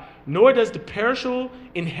God, nor does the perishable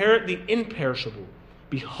inherit the imperishable.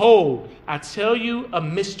 Behold, I tell you a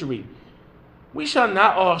mystery. We shall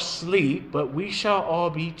not all sleep, but we shall all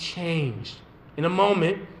be changed. In a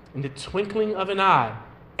moment, in the twinkling of an eye,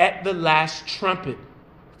 at the last trumpet.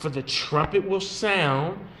 For the trumpet will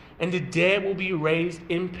sound, and the dead will be raised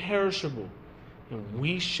imperishable, and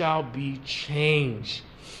we shall be changed.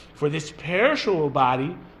 For this perishable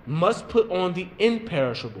body must put on the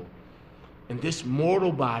imperishable, and this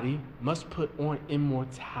mortal body must put on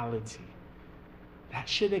immortality. That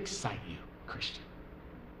should excite you, Christian.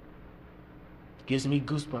 It gives me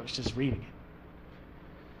goosebumps just reading it.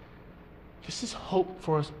 This is hope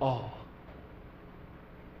for us all.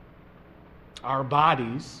 Our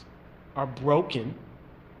bodies are broken,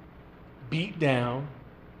 beat down,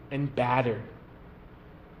 and battered.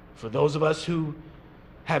 For those of us who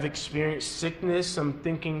have experienced sickness, I'm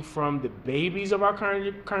thinking from the babies of our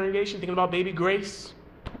congregation, thinking about baby Grace,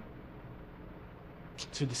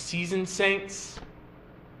 to the seasoned saints,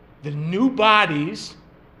 the new bodies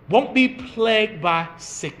won't be plagued by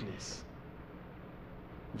sickness.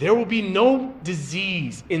 There will be no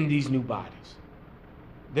disease in these new bodies.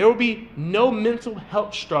 There will be no mental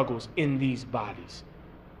health struggles in these bodies.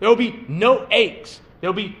 There will be no aches. There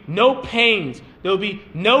will be no pains. There will be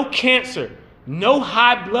no cancer, no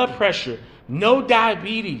high blood pressure, no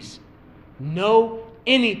diabetes, no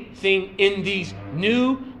anything in these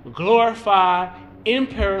new, glorified,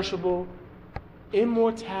 imperishable,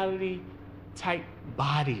 immortality type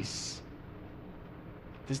bodies.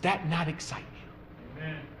 Does that not excite you?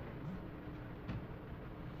 Amen.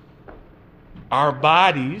 Our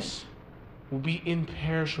bodies will be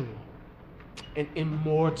imperishable and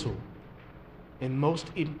immortal. And most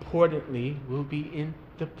importantly, will be in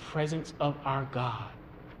the presence of our God.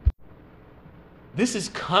 This is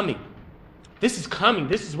coming. This is coming.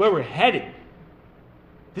 This is where we're headed.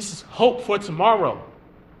 This is hope for tomorrow.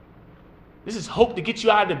 This is hope to get you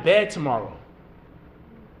out of the bed tomorrow.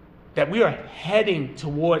 That we are heading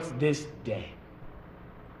towards this day.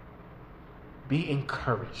 Be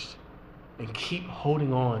encouraged and keep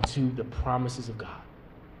holding on to the promises of God.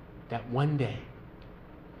 That one day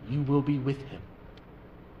you will be with him.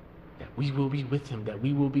 That we will be with him. That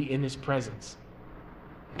we will be in his presence.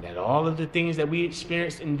 And that all of the things that we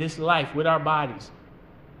experience in this life with our bodies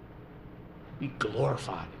be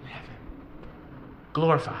glorified in heaven.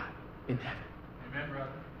 Glorified in heaven. Amen, brother.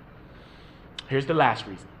 Here's the last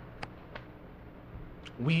reason.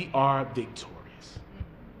 We are victorious.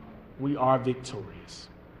 We are victorious.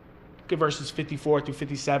 Look at verses 54 through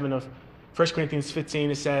 57 of 1 Corinthians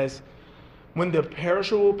 15. It says, when the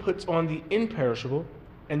perishable puts on the imperishable,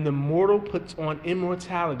 and the mortal puts on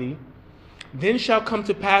immortality, then shall come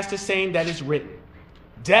to pass the saying that is written,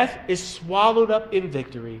 death is swallowed up in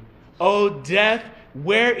victory. O death,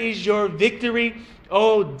 where is your victory?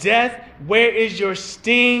 O death, where is your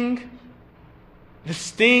sting? The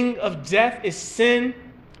sting of death is sin,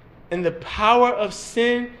 and the power of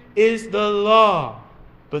sin is the law.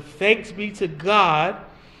 But thanks be to God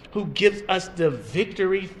who gives us the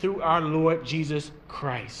victory through our Lord Jesus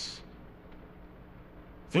Christ.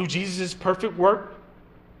 Through Jesus' perfect work,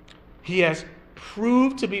 he has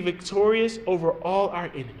proved to be victorious over all our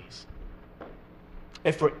enemies.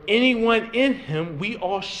 And for anyone in him, we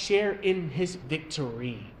all share in his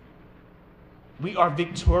victory. We are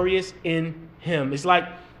victorious in him. It's like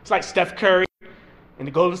Steph Curry and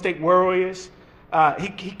the Golden State Warriors.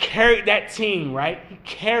 He carried that team, right? He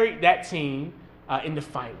carried that team in the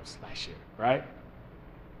finals last year, right?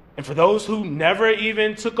 And for those who never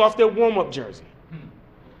even took off their warm-up jersey,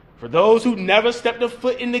 for those who never stepped a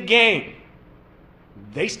foot in the game,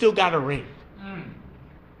 they still got a ring.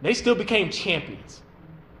 They still became champions.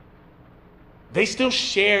 They still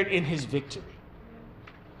shared in his victory.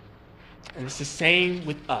 And it's the same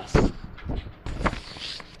with us.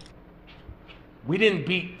 We didn't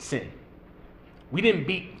beat sin. We didn't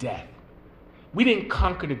beat death. We didn't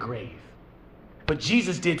conquer the grave. But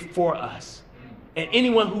Jesus did for us. And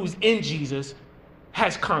anyone who's in Jesus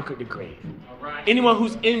has conquered the grave. Right. Anyone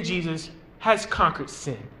who's in Jesus has conquered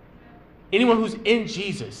sin. Anyone who's in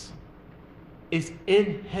Jesus is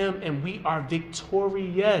in him, and we are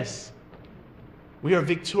victorious. We are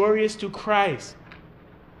victorious through Christ.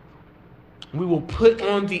 We will put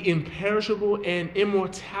on the imperishable and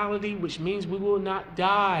immortality, which means we will not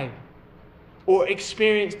die or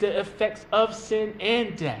experience the effects of sin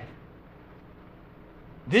and death.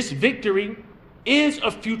 This victory is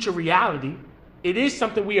a future reality. It is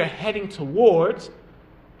something we are heading towards.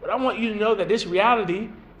 But I want you to know that this reality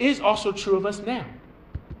is also true of us now.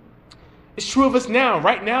 It's true of us now.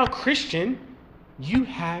 Right now, Christian, you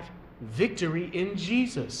have victory in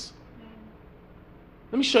Jesus.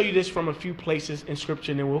 Let me show you this from a few places in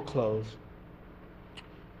Scripture and then we'll close.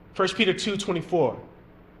 1 Peter 2:24.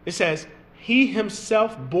 It says, He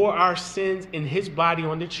himself bore our sins in his body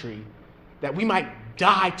on the tree, that we might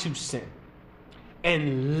die to sin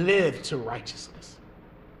and live to righteousness.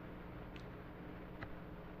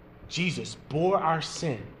 Jesus bore our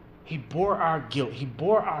sin. He bore our guilt. He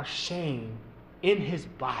bore our shame in his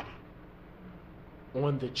body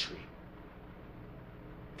on the tree.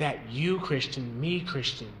 That you, Christian, me,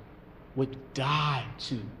 Christian, would die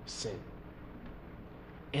to sin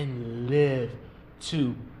and live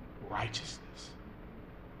to righteousness.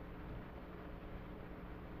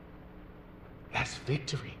 That's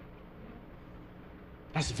victory.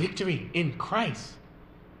 That's victory in Christ.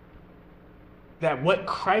 That what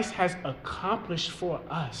Christ has accomplished for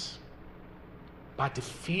us, by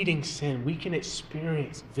defeating sin, we can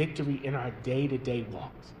experience victory in our day-to-day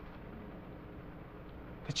walks.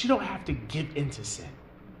 That you don't have to give into sin.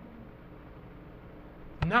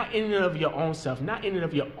 Not in and of your own self, not in and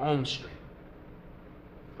of your own strength,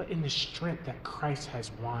 but in the strength that Christ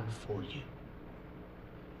has won for you.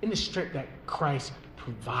 In the strength that Christ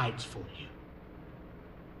provides for you.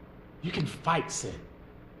 You can fight sin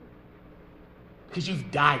because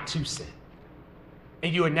you've died to sin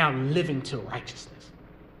and you are now living to righteousness.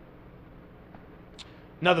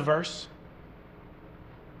 Another verse.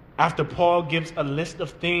 After Paul gives a list of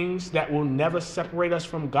things that will never separate us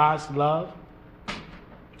from God's love,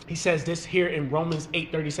 he says this here in Romans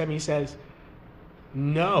 8:37. He says,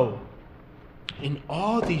 no, in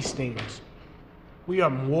all these things, we are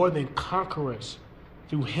more than conquerors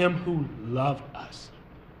through him who loved us.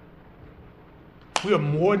 We are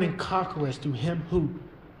more than conquerors through him who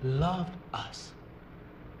loved us.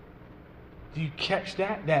 Do you catch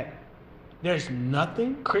that? That there's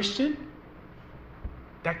nothing, Christian,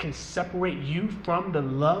 that can separate you from the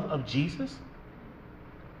love of Jesus?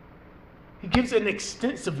 He gives an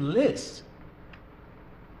extensive list.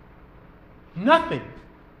 Nothing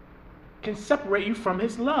can separate you from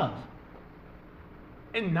his love.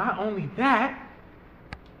 And not only that,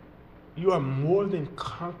 you are more than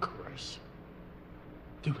conquerors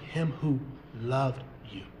through him who loved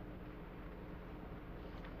you.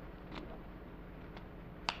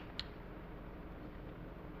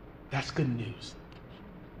 That's good news.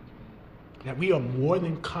 That we are more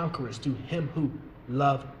than conquerors through him who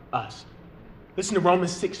loved us. Listen to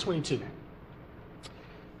Romans 6:22.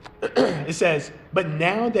 It says, but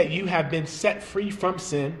now that you have been set free from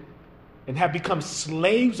sin and have become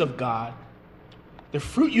slaves of God, the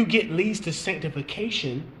fruit you get leads to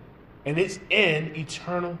sanctification and its end,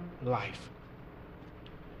 eternal life.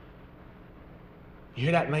 You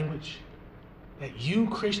hear that language? That you,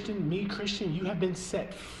 Christian, me, Christian, you have been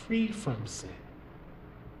set free from sin.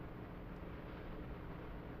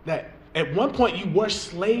 That at one point you were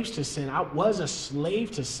slaves to sin. I was a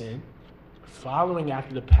slave to sin, following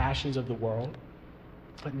after the passions of the world.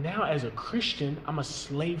 But now as a Christian, I'm a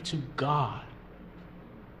slave to God.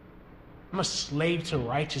 I'm a slave to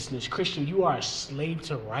righteousness. Christian, you are a slave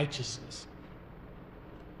to righteousness.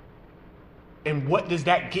 And what does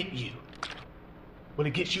that get you? Well,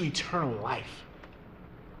 it gets you eternal life.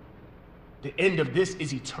 The end of this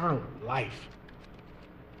is eternal life.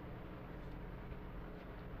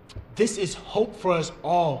 This is hope for us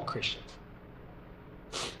all, Christians.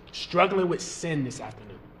 Struggling with sin this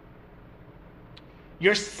afternoon.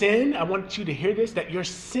 Your sin, I want you to hear this, that your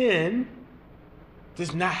sin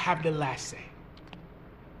does not have the last say.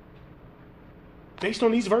 Based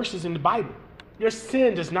on these verses in the Bible, your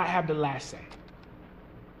sin does not have the last say.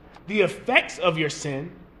 The effects of your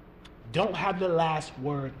sin don't have the last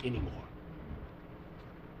word anymore.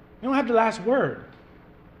 You don't have the last word.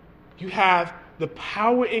 You have the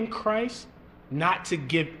power in Christ not to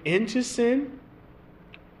give in to sin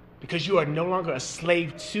because you are no longer a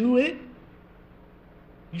slave to it.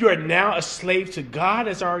 You are now a slave to God,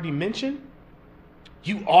 as I already mentioned.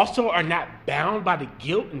 You also are not bound by the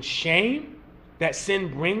guilt and shame that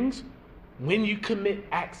sin brings when you commit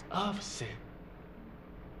acts of sin.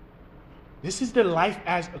 This is the life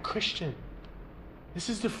as a Christian. This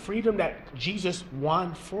is the freedom that Jesus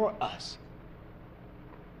won for us.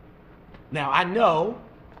 Now, I know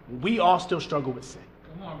we all still struggle with sin.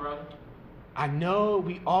 Come on, brother. I know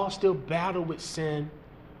we all still battle with sin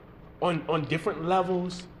on different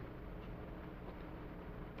levels.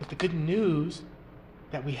 But the good news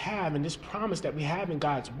that we have and this promise that we have in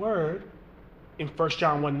God's word in 1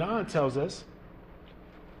 John 1:9 tells us,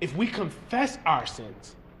 if we confess our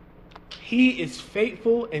sins, he is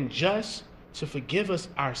faithful and just to forgive us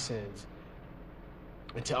our sins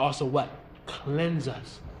and to also what? Cleanse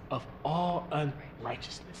us of all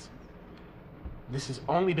unrighteousness. This has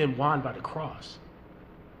only been won by the cross.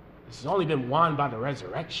 This has only been won by the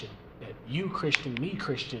resurrection. That you, Christian, me,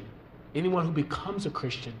 Christian, anyone who becomes a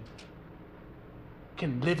Christian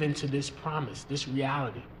can live into this promise, this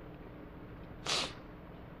reality.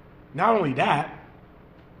 Not only that,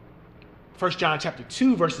 1 John chapter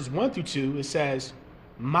 2, verses 1 through 2, it says,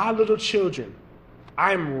 my little children,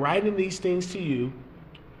 I am writing these things to you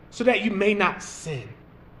so that you may not sin.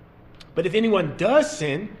 But if anyone does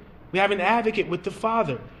sin, we have an advocate with the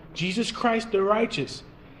Father, Jesus Christ the righteous.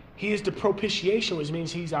 He is the propitiation, which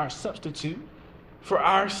means he's our substitute for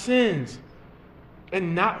our sins.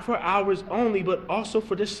 And not for ours only, but also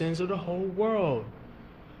for the sins of the whole world.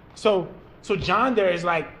 So John there is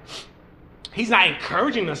like, he's not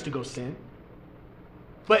encouraging us to go sin.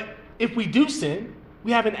 But if we do sin,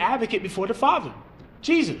 we have an advocate before the Father,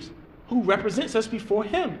 Jesus, who represents us before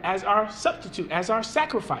him as our substitute, as our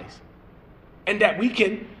sacrifice. And that we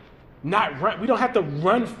can not run, we don't have to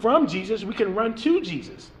run from Jesus, we can run to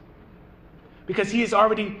Jesus. Because he has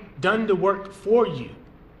already done the work for you.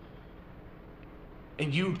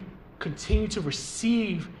 And you continue to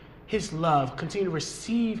receive his love, continue to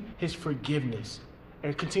receive his forgiveness,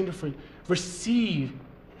 and continue to receive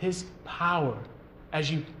his power as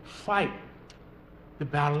you fight the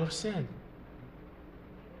battle of sin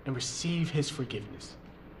and receive his forgiveness.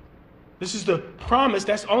 This is the promise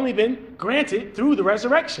that's only been granted through the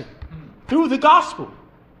resurrection, through the gospel.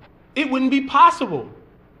 It wouldn't be possible.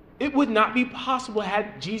 It would not be possible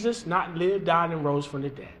had Jesus not lived, died, and rose from the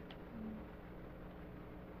dead.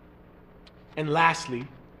 And lastly,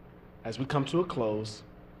 as we come to a close,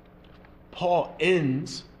 Paul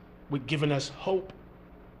ends with giving us hope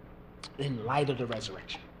in light of the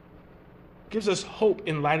resurrection. Gives us hope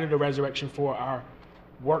in light of the resurrection for our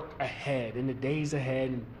work ahead, in the days ahead,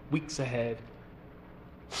 and weeks ahead.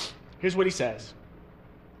 Here's what he says.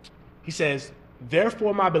 He says,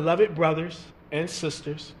 therefore, my beloved brothers and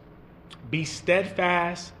sisters, be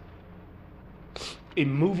steadfast,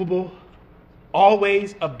 immovable,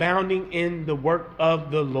 always abounding in the work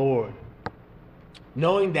of the Lord,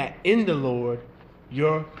 knowing that in the Lord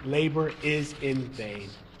your labor is in vain.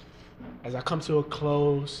 As I come to a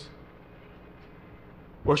close,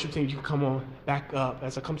 worship team, you can come on back up.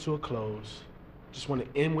 As I come to a close, just want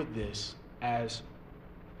to end with this as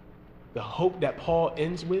the hope that Paul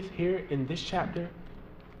ends with here in this chapter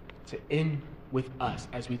to end with us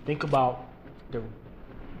as we think about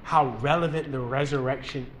how relevant the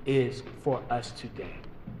resurrection is for us today.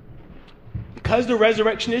 Because the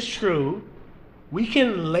resurrection is true, we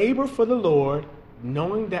can labor for the Lord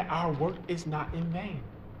knowing that our work is not in vain.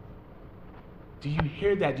 Do you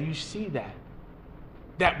hear that? Do you see that?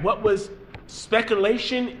 That what was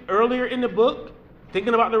speculation earlier in the book,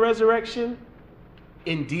 thinking about the resurrection,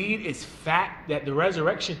 indeed is fact, that the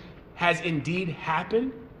resurrection has indeed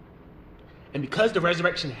happened. And because the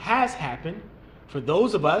resurrection has happened, for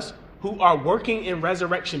those of us who are working in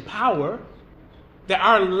resurrection power, that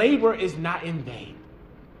our labor is not in vain.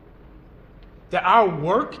 That our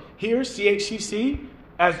work here, CHCC,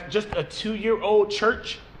 as just a 2-year-old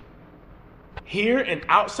church, here and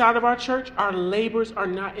outside of our church, our labors are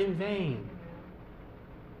not in vain.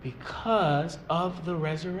 Because of the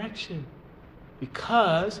resurrection.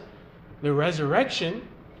 Because the resurrection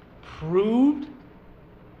proved,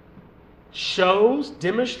 shows,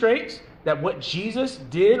 demonstrates that what Jesus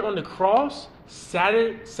did on the cross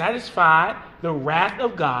satisfied the wrath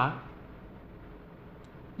of God.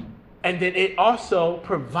 And then it also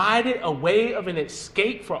provided a way of an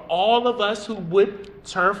escape for all of us who would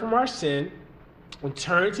turn from our sin and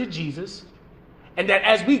turn to Jesus. And that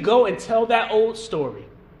as we go and tell that old story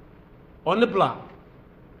on the block,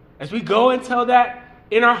 as we go and tell that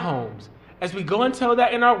in our homes, as we go and tell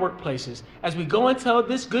that in our workplaces, as we go and tell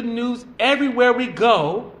this good news everywhere we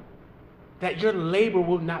go, that your labor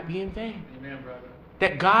will not be in vain. Amen, brother.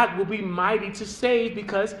 That God will be mighty to save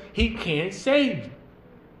because he can save.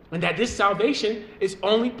 And that this salvation is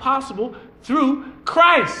only possible through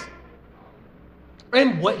Christ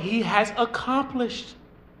and what he has accomplished.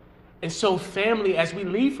 And so, family, as we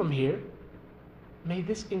leave from here, may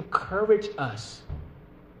this encourage us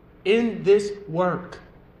in this work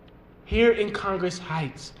here in Congress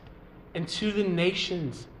Heights and to the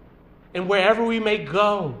nations and wherever we may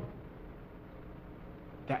go,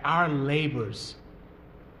 that our labors,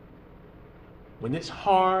 when it's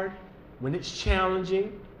hard, when it's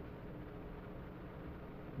challenging,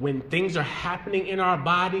 when things are happening in our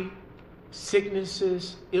body,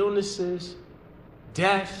 sicknesses, illnesses,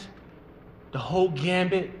 death, the whole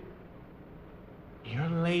gambit, your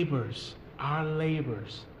labors, our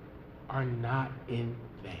labors are not in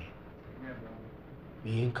vain.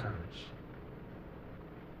 Be encouraged.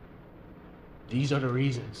 These are the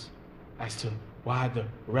reasons as to why the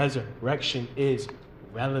resurrection is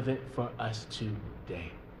relevant for us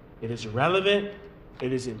today. It is relevant,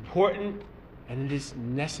 it is important, and it is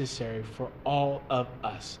necessary for all of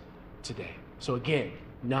us today. So again,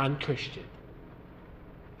 non-Christian,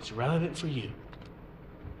 it's relevant for you.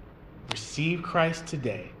 Receive Christ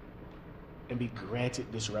today and be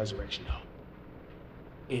granted this resurrection hope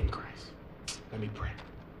in Christ. Let me pray.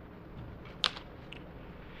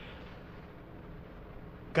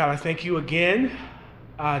 God, I thank you again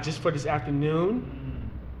just for this afternoon.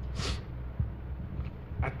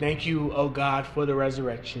 I thank you, oh God, for the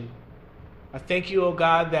resurrection. I thank you, oh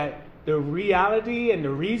God, that the reality and the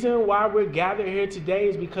reason why we're gathered here today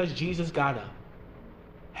is because Jesus got up.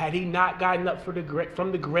 Had he not gotten up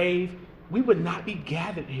from the grave, we would not be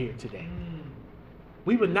gathered here today.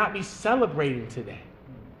 We would not be celebrating today.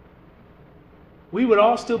 We would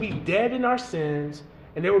all still be dead in our sins,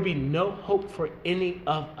 and there would be no hope for any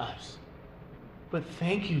of us. But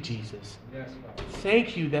thank you, Jesus. Yes, Father.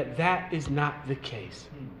 Thank you that that is not the case.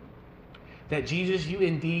 That Jesus, you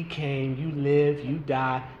indeed came, you lived, you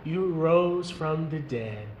died, you rose from the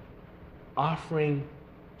dead, offering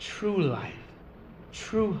true life,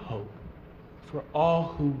 true hope for all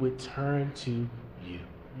who would turn to you.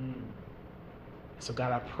 So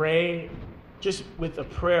God, I pray just with a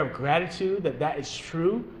prayer of gratitude that that is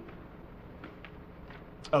true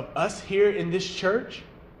of us here in this church,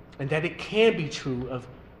 and that it can be true of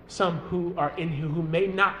some who are in here who may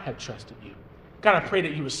not have trusted you. God, I pray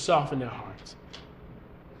that you would soften their hearts.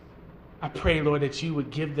 I pray, Lord, that you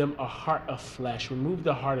would give them a heart of flesh, remove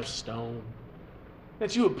the heart of stone,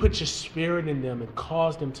 that you would put your spirit in them and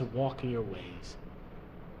cause them to walk in your ways,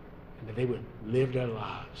 and that they would live their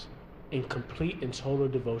lives in complete and total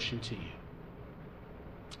devotion to you,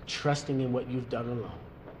 trusting in what you've done alone,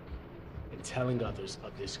 and telling others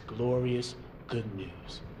of this glorious good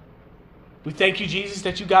news. We thank you, Jesus,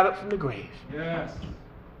 that you got up from the grave. Yes.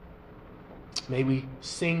 May we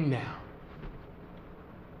sing now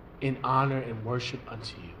in honor and worship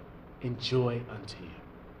unto you, in joy unto you,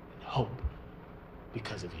 and hope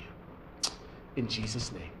because of you. In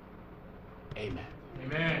Jesus' name, amen.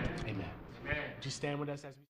 Amen. Amen. Amen. Would you stand with us as we